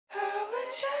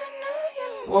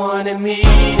wanted me. I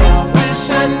wish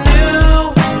I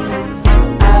knew.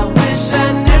 I wish I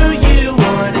knew you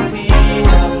wanted me.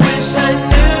 I wish I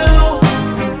knew.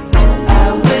 I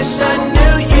wish I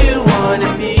knew you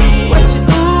wanted me. What you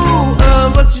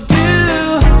what you do?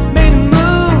 Made a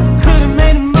move, could've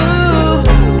made a move.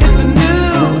 If I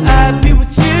knew I'd be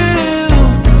with you.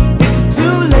 It's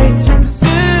too late to pursue.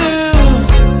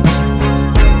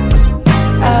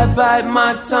 I bite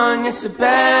my tongue, it's a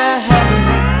bad habit.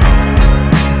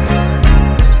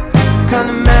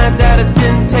 Kinda mad that I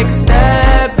didn't take a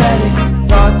stab at it.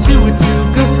 Thought you were too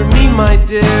good for me, my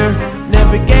dear.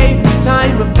 Never gave me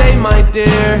time of day, my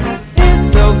dear.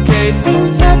 It's okay,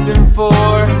 things happen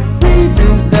for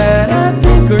reasons that I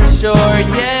think are sure,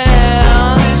 yeah.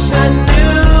 I wish I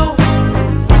knew.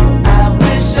 I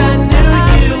wish I knew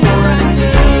you wanted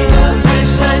me. I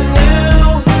wish I knew.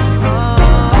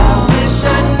 I wish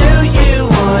I knew you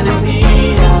wanted me.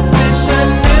 I wish I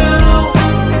knew.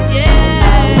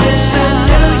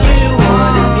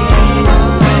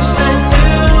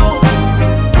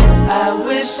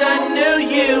 I knew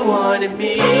you wanted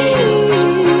me.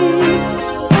 Please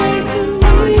say to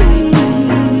me,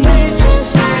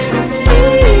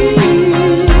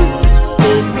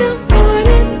 you still want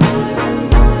it.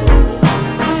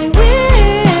 I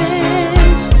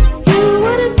wish you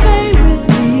wouldn't play with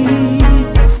me.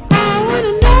 I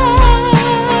wanna know.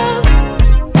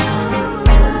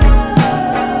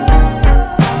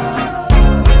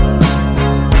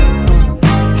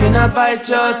 Can I bite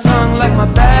your tongue like my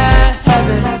bad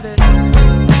habit?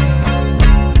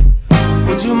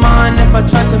 Would you mind if I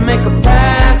tried to make a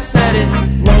pass at it?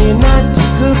 Now you're not too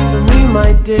good for me,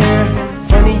 my dear.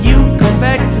 Funny you come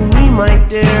back to me, my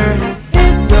dear.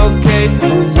 It's okay,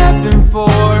 things happen for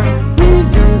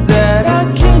reasons that I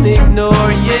can't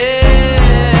ignore, yeah.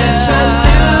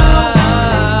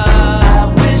 I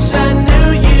wish I knew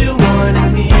you wanted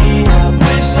me. I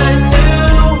wish I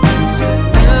knew.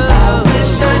 I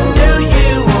wish I knew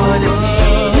you wanted me.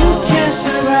 You can't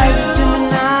surprise a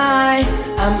Gemini.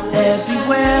 I'm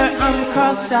everywhere, I'm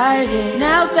cross-sighted.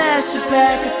 Now that you're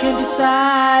back, I can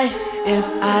decide if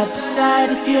I decide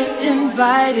if you're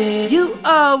invited. You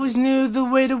always knew the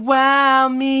way to wow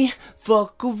me.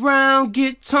 Fuck around,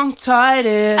 get tongue-tied.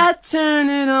 I turn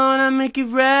it on, I make it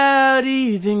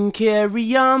rowdy. Then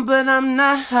carry on, but I'm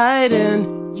not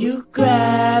hiding. You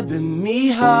grabbing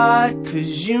me hard,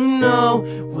 cause you know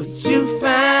what you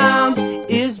found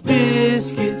is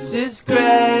biscuits, it's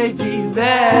gravy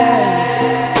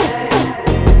bag.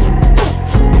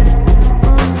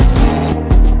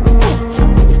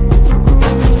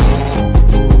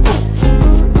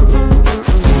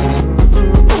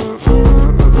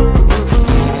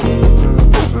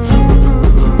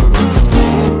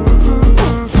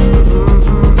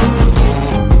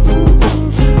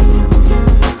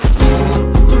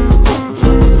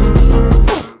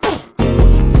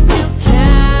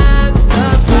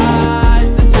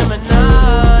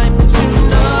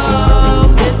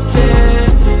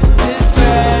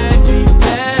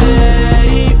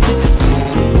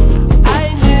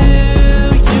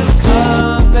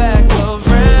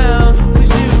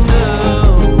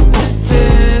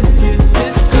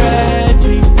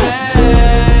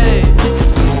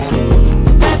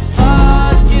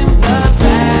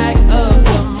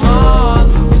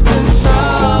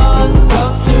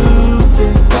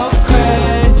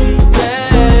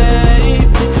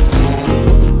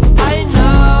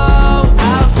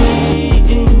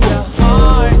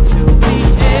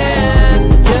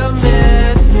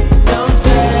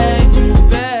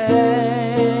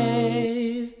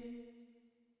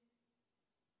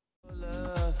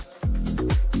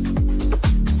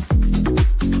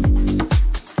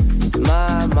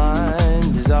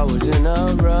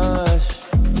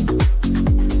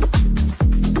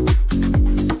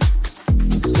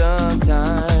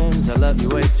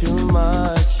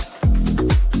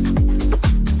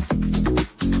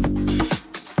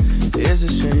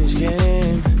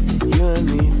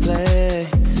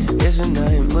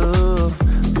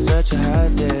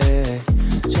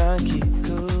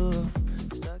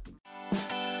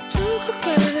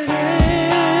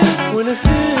 When it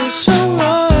feels so